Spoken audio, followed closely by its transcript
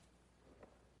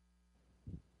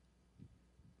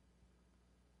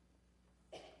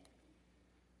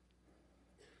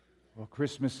Well,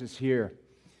 Christmas is here.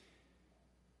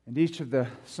 And each of the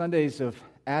Sundays of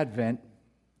Advent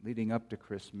leading up to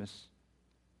Christmas,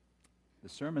 the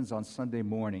sermons on Sunday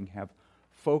morning have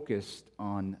focused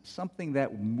on something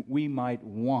that we might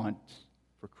want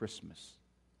for Christmas.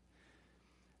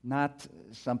 Not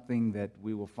something that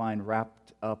we will find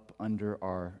wrapped up under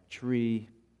our tree,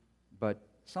 but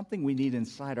something we need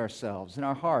inside ourselves, in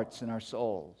our hearts, in our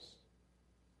souls.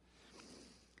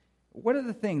 What are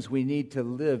the things we need to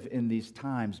live in these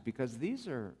times? Because these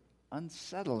are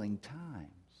unsettling times.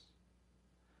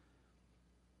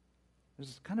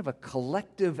 There's kind of a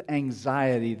collective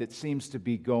anxiety that seems to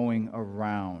be going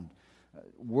around.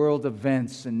 World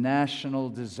events and national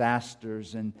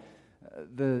disasters and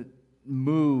the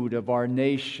mood of our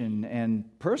nation and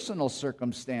personal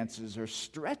circumstances are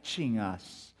stretching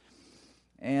us.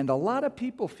 And a lot of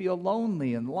people feel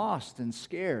lonely and lost and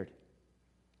scared.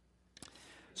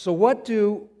 So what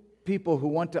do people who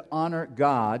want to honor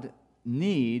God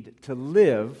need to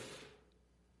live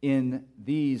in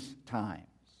these times?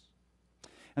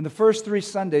 And the first 3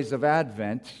 Sundays of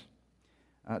Advent,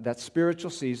 that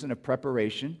spiritual season of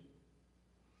preparation,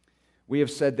 we have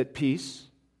said that peace,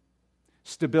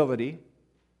 stability,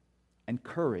 and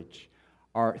courage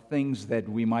are things that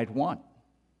we might want.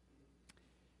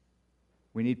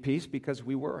 We need peace because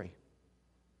we worry.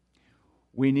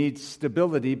 We need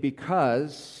stability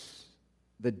because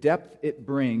the depth it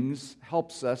brings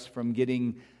helps us from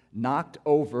getting knocked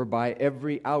over by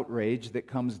every outrage that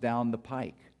comes down the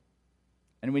pike.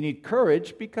 And we need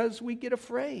courage because we get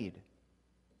afraid.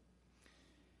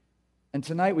 And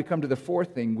tonight we come to the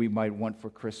 4th thing we might want for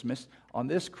Christmas. On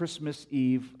this Christmas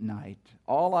Eve night,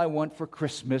 all I want for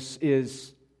Christmas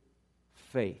is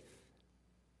faith.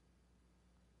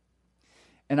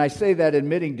 And I say that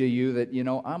admitting to you that,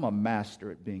 I'm a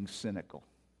master at being cynical.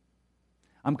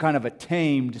 I'm kind of a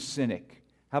tamed cynic.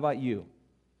 How about you?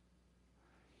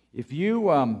 If you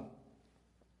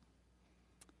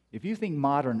think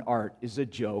modern art is a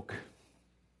joke,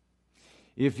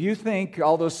 if you think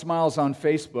all those smiles on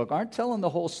Facebook aren't telling the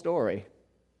whole story,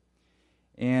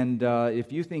 and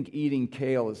if you think eating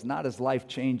kale is not as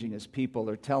life-changing as people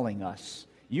are telling us,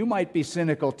 you might be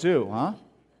cynical too, huh?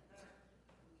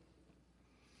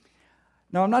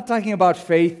 Now, I'm not talking about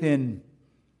faith in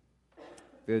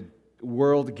the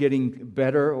world getting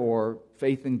better, or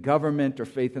faith in government, or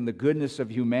faith in the goodness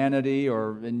of humanity,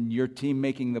 or in your team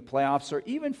making the playoffs, or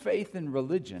even faith in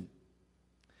religion.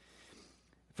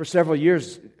 For several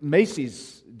years,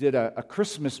 Macy's did a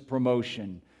Christmas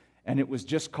promotion, and it was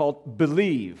just called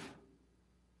Believe.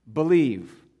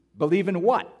 Believe. Believe in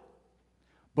what?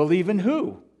 Believe in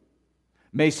who?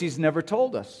 Macy's never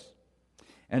told us.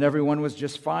 And everyone was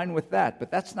just fine with that. But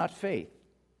that's not faith.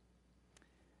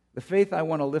 The faith I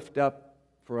want to lift up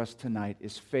for us tonight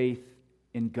is faith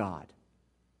in God.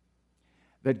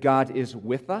 That God is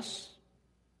with us.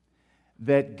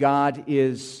 That God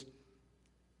is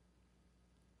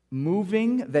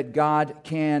moving. That God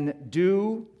can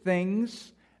do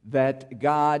things. That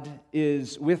God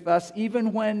is with us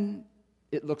even when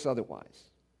it looks otherwise.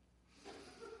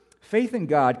 Faith in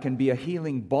God can be a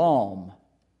healing balm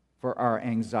for our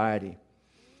anxiety.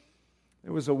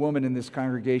 There was a woman in this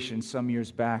congregation some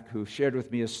years back who shared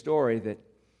with me a story that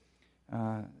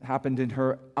happened in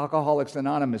her Alcoholics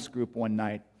Anonymous group one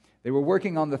night. They were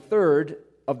working on the 3rd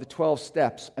of the 12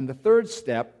 steps, and the 3rd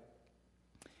step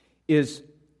is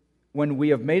when we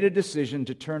have made a decision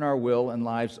to turn our will and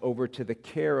lives over to the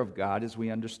care of God as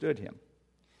we understood Him.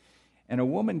 And a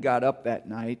woman got up that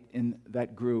night in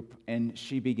that group, and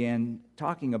she began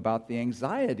talking about the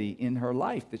anxiety in her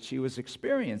life that she was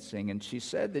experiencing. And she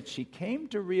said that she came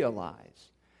to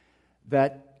realize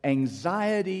that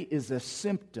anxiety is a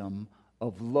symptom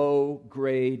of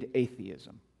low-grade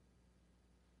atheism.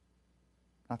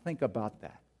 Now think about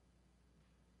that.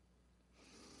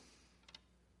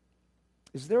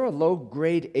 Is there a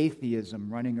low-grade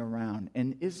atheism running around?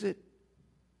 And is it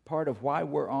part of why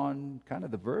we're on kind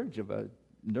of the verge of a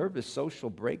nervous social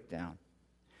breakdown?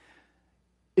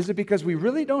 Is it because we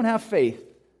really don't have faith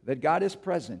that God is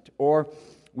present, or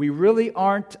we really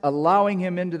aren't allowing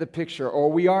Him into the picture, or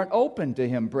we aren't open to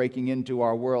Him breaking into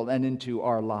our world and into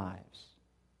our lives?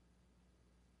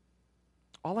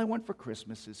 All I want for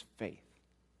Christmas is faith.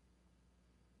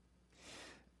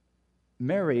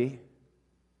 Mary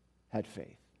had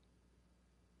faith.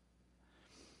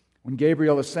 When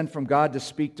Gabriel is sent from God to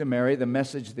speak to Mary, the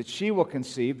message that she will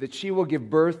conceive, that she will give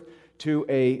birth to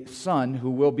a son who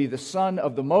will be the Son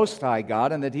of the Most High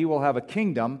God, and that He will have a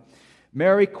kingdom,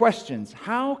 Mary questions,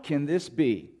 how can this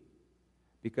be?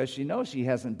 Because she knows she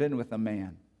hasn't been with a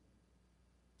man.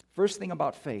 First thing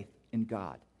about faith in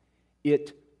God,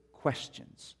 it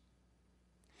questions.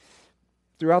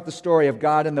 Throughout the story of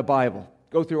God in the Bible,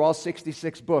 go through all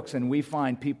 66 books, and we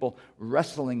find people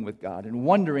wrestling with God and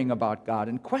wondering about God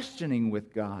and questioning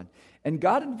with God. And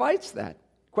God invites that.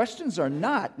 Questions are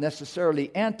not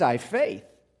necessarily anti-faith.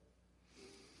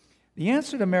 The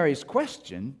answer to Mary's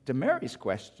question,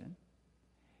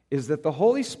 is that the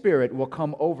Holy Spirit will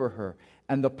come over her,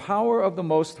 and the power of the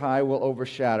Most High will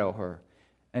overshadow her.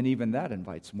 And even that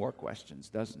invites more questions,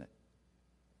 doesn't it?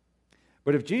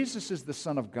 But if Jesus is the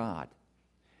Son of God,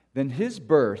 then his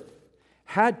birth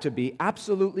had to be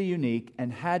absolutely unique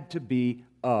and had to be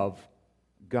of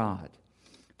God.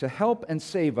 To help and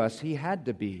save us, he had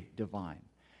to be divine.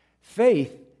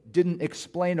 Faith didn't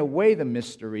explain away the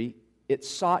mystery, it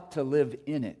sought to live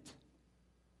in it.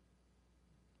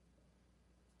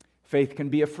 Faith can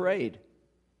be afraid.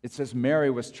 It says Mary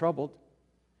was troubled.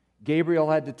 Gabriel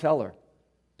had to tell her,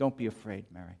 "Don't be afraid,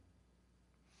 Mary."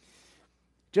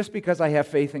 Just because I have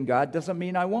faith in God doesn't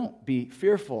mean I won't be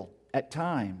fearful at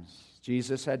times.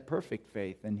 Jesus had perfect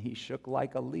faith, and he shook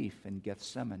like a leaf in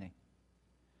Gethsemane.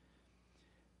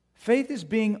 Faith is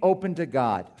being open to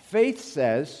God. Faith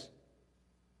says,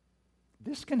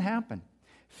 this can happen.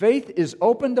 Faith is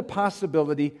open to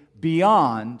possibility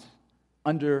beyond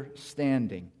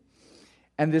understanding.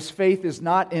 And this faith is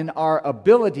not in our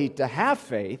ability to have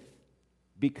faith,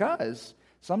 because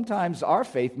sometimes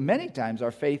many times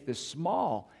our faith is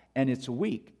small and it's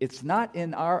weak. It's not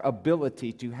in our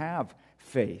ability to have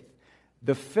faith.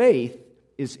 The faith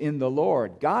is in the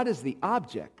Lord. God is the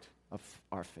object of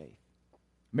our faith.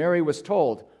 Mary was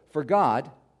told, for God,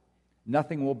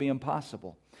 nothing will be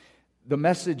impossible. The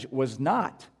message was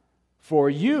not, for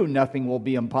you, nothing will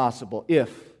be impossible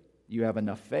if you have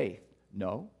enough faith.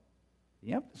 No,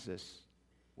 the emphasis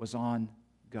was on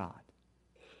God.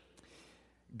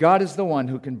 God is the one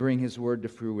who can bring his word to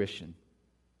fruition.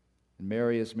 And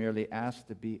Mary is merely asked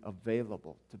to be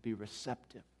available, to be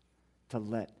receptive, to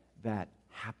let that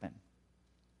happen.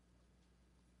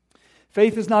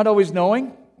 Faith is not always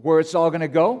knowing where it's all going to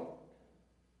go.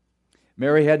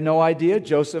 Mary had no idea.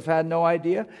 Joseph had no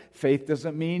idea. Faith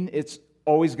doesn't mean it's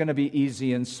always going to be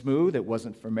easy and smooth. It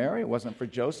wasn't for Mary. It wasn't for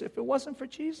Joseph. It wasn't for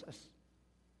Jesus.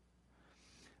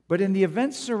 But in the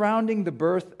events surrounding the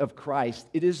birth of Christ,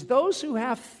 it is those who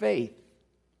have faith,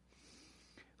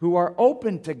 who are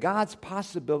open to God's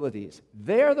possibilities.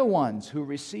 They're the ones who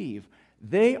receive.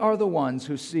 They are the ones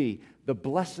who see the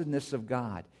blessedness of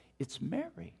God. It's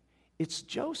Mary. It's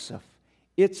Joseph.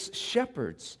 It's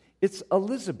shepherds. It's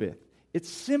Elizabeth. It's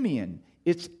Simeon.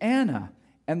 It's Anna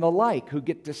and the like who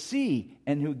get to see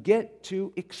and who get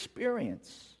to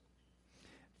experience.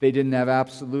 They didn't have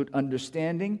absolute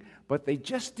understanding, but they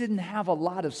just didn't have a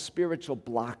lot of spiritual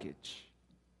blockage.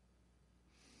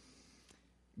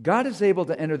 God is able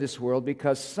to enter this world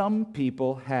because some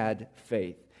people had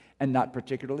faith, and not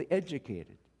particularly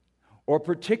educated, or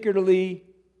particularly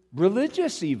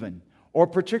religious even, or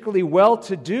particularly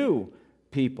well-to-do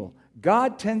people.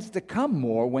 God tends to come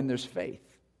more when there's faith.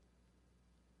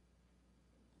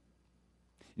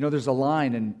 You know, there's a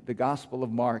line in the Gospel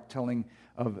of Mark telling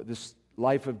of this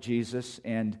life of Jesus,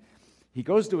 and he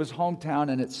goes to his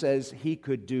hometown, and it says he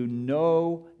could do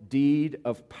no deed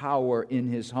of power in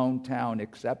his hometown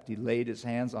except he laid his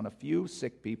hands on a few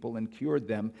sick people and cured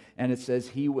them, and it says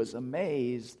he was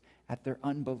amazed at their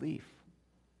unbelief.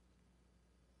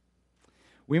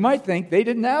 We might think they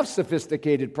didn't have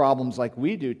sophisticated problems like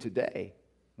we do today.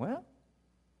 Well,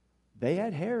 they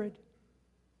had Herod,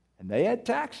 and they had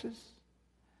taxes,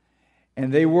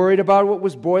 and they worried about what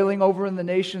was boiling over in the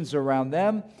nations around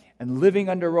them, and living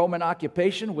under Roman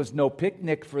occupation was no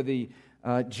picnic for the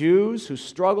Jews who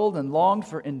struggled and longed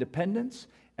for independence,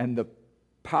 and the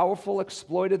powerful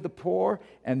exploited the poor,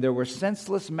 and there were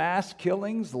senseless mass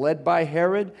killings led by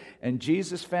Herod, and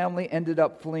Jesus' family ended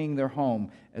up fleeing their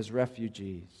home as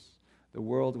refugees. The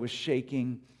world was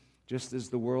shaking just as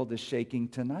the world is shaking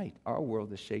tonight. Our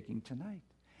world is shaking tonight.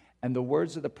 And the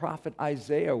words of the prophet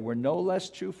Isaiah were no less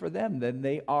true for them than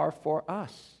they are for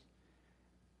us.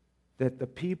 That the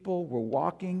people were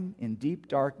walking in deep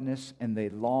darkness and they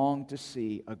longed to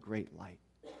see a great light.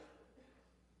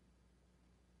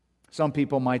 Some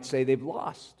people might say they've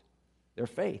lost their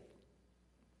faith.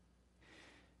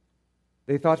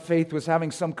 They thought faith was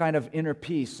having some kind of inner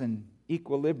peace and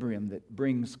equilibrium that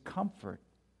brings comfort.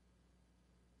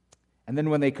 And then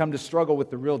when they come to struggle with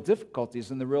the real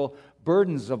difficulties and the real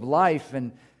burdens of life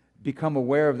and become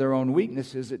aware of their own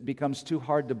weaknesses, it becomes too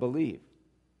hard to believe.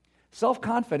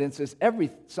 Self-confidence is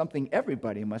something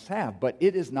everybody must have, but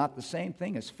it is not the same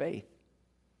thing as faith.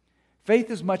 Faith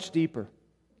is much deeper.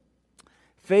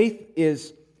 Faith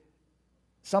is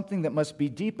something that must be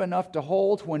deep enough to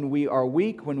hold when we are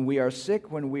weak, when we are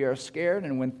sick, when we are scared,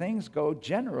 and when things go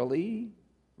generally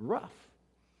rough.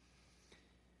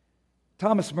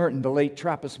 Thomas Merton, the late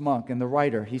Trappist monk and the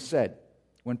writer, he said,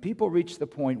 when people reach the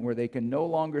point where they can no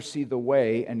longer see the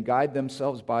way and guide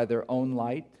themselves by their own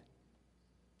light,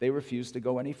 they refuse to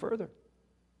go any further.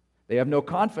 They have no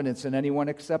confidence in anyone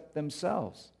except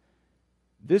themselves.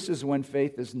 This is when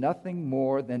faith is nothing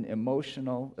more than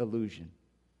emotional illusion.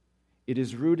 It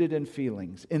is rooted in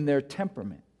feelings, in their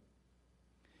temperament.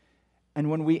 And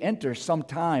when we enter some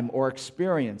time or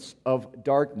experience of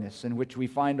darkness in which we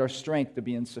find our strength to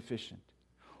be insufficient,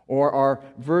 or our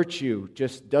virtue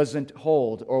just doesn't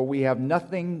hold, or we have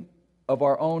nothing of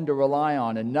our own to rely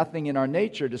on, and nothing in our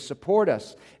nature to support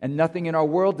us, and nothing in our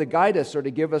world to guide us or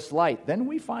to give us light, then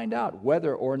we find out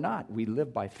whether or not we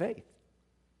live by faith.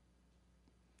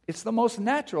 It's the most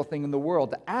natural thing in the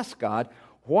world to ask God,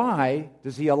 why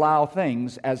does He allow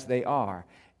things as they are?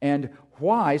 And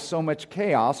why so much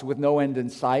chaos with no end in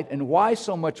sight? And why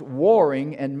so much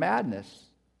warring and madness?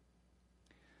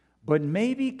 But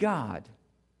maybe God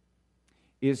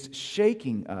is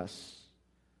shaking us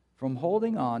from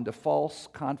holding on to false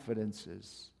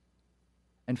confidences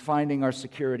and finding our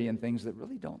security in things that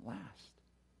really don't last.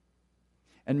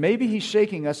 And maybe He's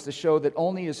shaking us to show that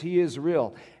only as He is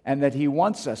real, and that He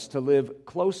wants us to live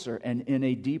closer and in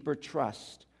a deeper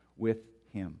trust with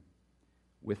Him,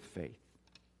 with faith.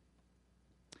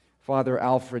 Father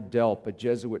Alfred Delp, a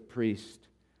Jesuit priest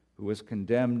who was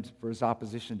condemned for his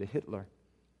opposition to Hitler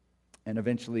and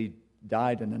eventually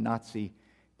died in a Nazi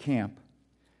camp,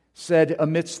 said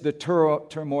amidst the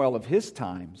turmoil of his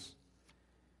times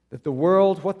that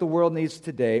what the world needs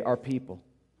today are people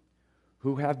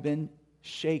who have been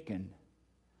shaken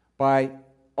by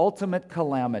ultimate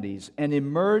calamities and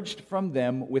emerged from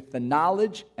them with the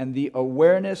knowledge and the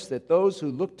awareness that those who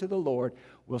look to the Lord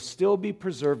will still be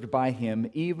preserved by Him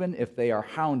even if they are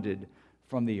hounded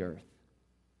from the earth.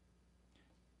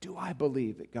 Do I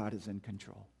believe that God is in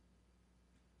control?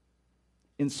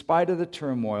 In spite of the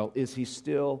turmoil, is He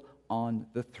still on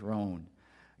the throne?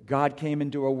 God came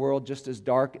into a world just as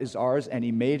dark as ours, and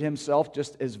He made Himself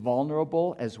just as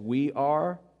vulnerable as we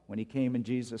are when He came in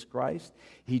Jesus Christ.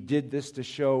 He did this to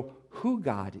show who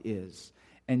God is.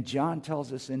 And John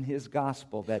tells us in his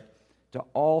gospel that to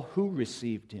all who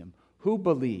received Him, who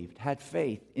believed, had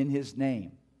faith in His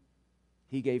name,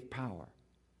 He gave power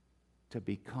to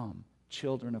become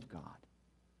children of God.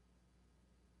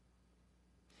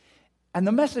 And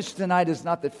the message tonight is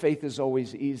not that faith is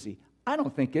always easy. I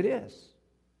don't think it is.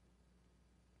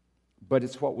 But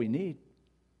it's what we need.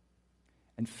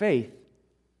 And faith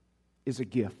is a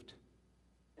gift.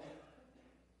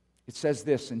 It says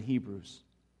this in Hebrews,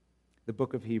 the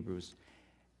book of Hebrews.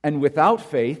 And without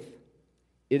faith,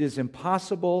 it is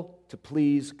impossible to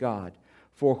please God.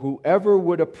 For whoever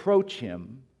would approach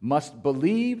Him must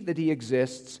believe that He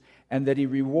exists and that He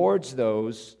rewards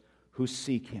those who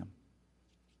seek Him.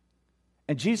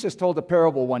 And Jesus told a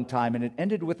parable one time, and it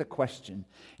ended with a question.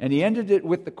 And He ended it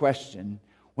with the question,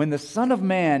 when the Son of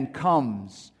Man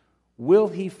comes, will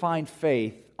He find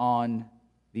faith on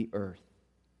the earth?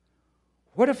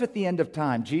 What if at the end of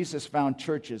time Jesus found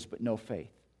churches but no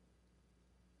faith?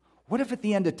 What if at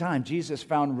the end of time Jesus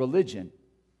found religion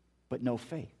but no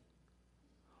faith?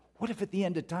 What if at the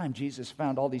end of time Jesus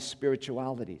found all these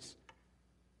spiritualities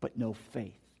but no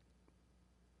faith?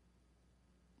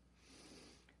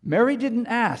 Mary didn't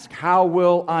ask, how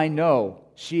will I know?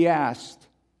 She asked,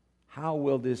 how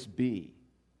will this be?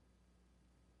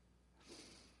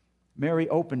 Mary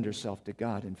opened herself to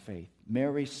God in faith.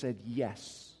 Mary said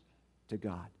yes to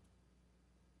God.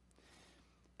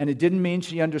 And it didn't mean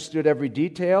she understood every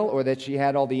detail or that she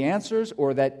had all the answers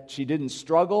or that she didn't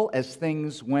struggle as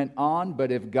things went on.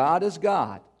 But if God is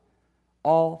God,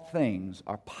 all things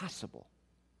are possible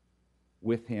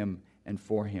with Him and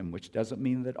for Him, which doesn't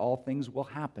mean that all things will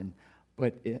happen,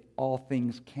 but all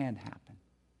things can happen.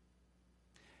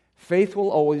 Faith will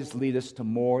always lead us to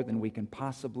more than we can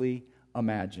possibly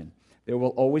imagine. There will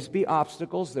always be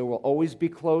obstacles, there will always be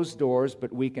closed doors,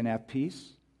 but we can have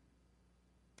peace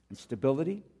and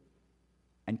stability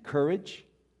and courage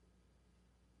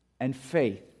and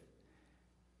faith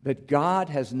that God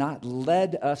has not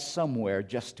led us somewhere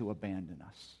just to abandon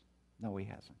us. No, He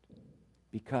hasn't.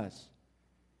 Because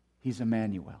He's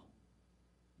Emmanuel,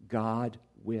 God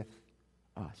with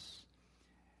us.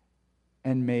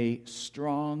 And may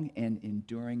strong and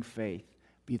enduring faith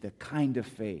be the kind of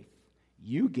faith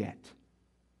you get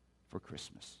for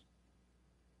Christmas.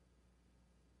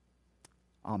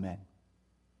 Amen.